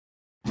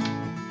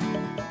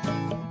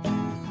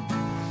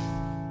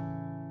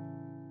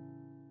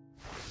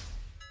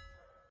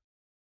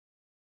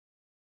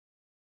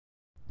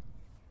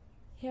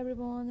Hey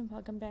everyone,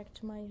 welcome back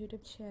to my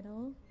YouTube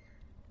channel.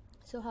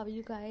 So how are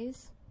you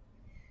guys?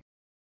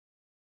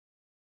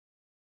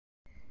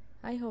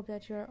 I hope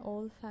that you're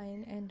all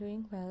fine and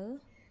doing well.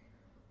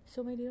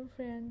 So my dear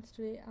friends,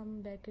 today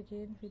I'm back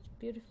again with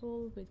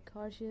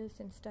gorgeous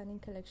and stunning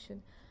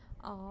collection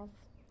of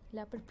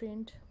leopard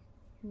print,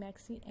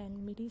 maxi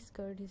and midi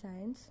skirt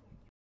designs.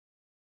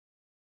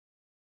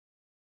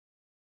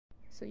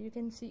 So you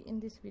can see in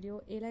this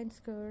video A-line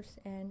skirts,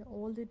 and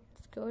all the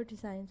skirt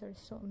designs are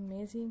so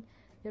amazing.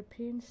 Their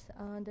prints,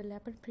 the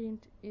leopard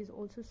print is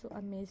also so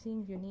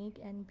amazing, unique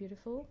and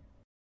beautiful.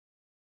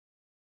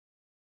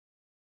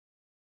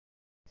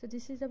 So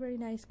this is a very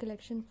nice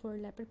collection for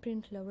leopard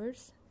print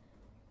lovers.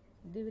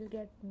 They will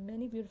get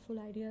many beautiful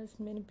ideas,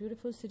 many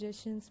beautiful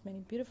suggestions, many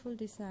beautiful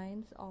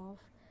designs of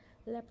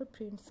leopard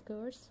print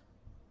skirts.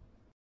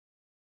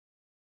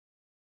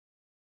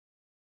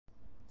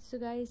 So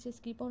guys,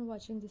 just keep on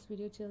watching this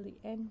video till the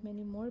end.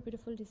 Many more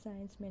beautiful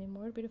designs, many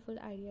more beautiful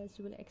ideas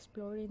you will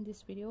explore in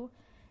this video,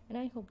 and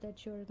I hope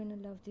that you're gonna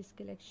love this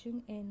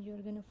collection and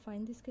you're gonna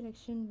find this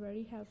collection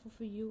very helpful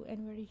for you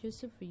and very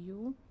useful for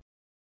you.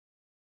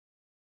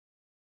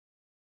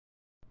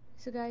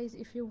 So guys,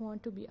 if you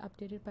want to be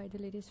updated by the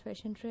latest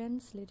fashion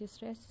trends, latest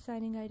dress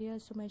designing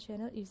ideas, so my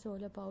channel is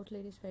all about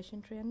latest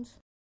fashion trends.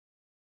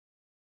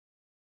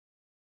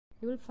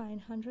 You will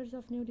find hundreds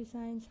of new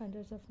designs,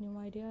 hundreds of new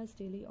ideas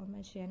daily on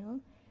my channel,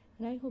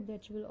 and I hope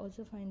that you will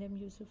also find them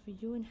useful for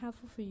you and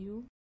helpful for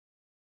you.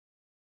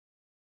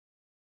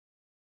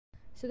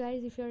 So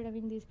guys, if you are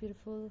loving these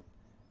beautiful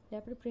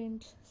leopard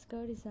print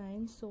skirt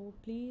designs, so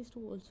please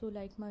do also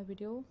like my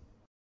video,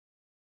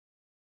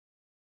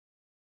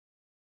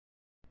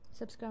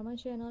 subscribe my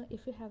channel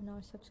if you have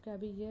not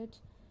subscribed yet,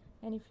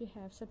 and if you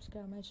have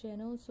subscribed my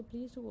channel, so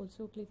please do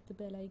also click the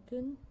bell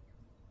icon.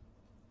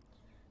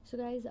 So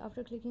guys,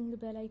 after clicking the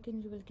bell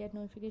icon, you will get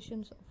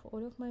notifications of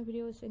all of my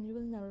videos and you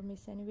will never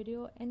miss any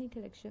video, any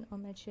collection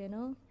on my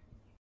channel.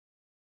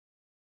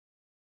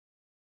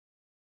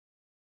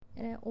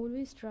 And I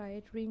always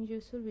try to bring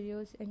useful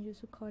videos and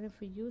useful content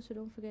for you, so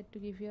don't forget to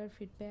give your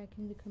feedback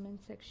in the comment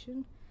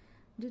section.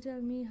 Do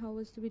tell me how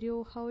was the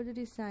video, how are the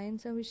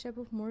designs, and which type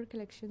of more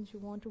collections you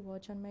want to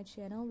watch on my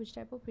channel, which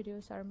type of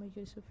videos are more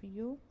useful for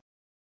you.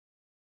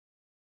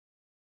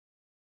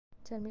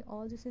 Tell me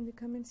all this in the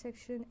comment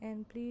section,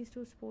 and please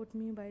do support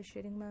me by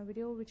sharing my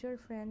video with your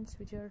friends,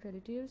 with your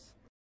relatives.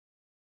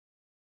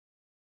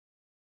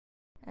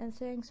 And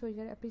thanks for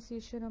your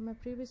appreciation of my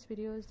previous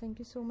videos. Thank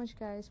you so much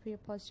guys for your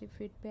positive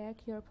feedback.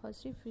 Your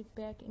positive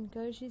feedback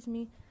encourages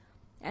me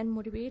and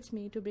motivates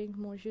me to bring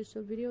more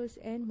useful videos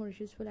and more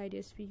useful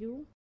ideas for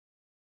you.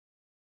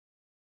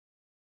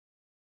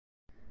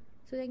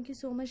 So thank you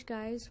so much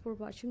guys for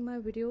watching my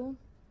video.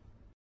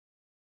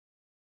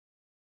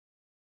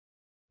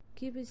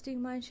 Keep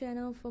visiting my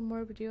channel for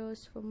more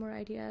videos, for more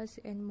ideas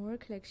and more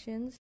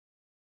collections.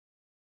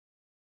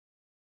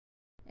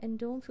 And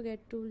don't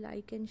forget to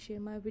like and share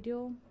my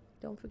video.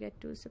 Don't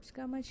forget to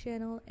subscribe my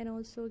channel and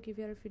also give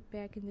your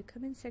feedback in the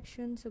comment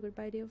section. So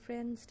goodbye dear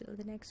friends, till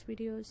the next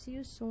video. See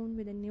you soon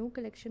with a new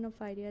collection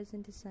of ideas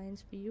and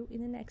designs for you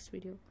in the next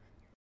video.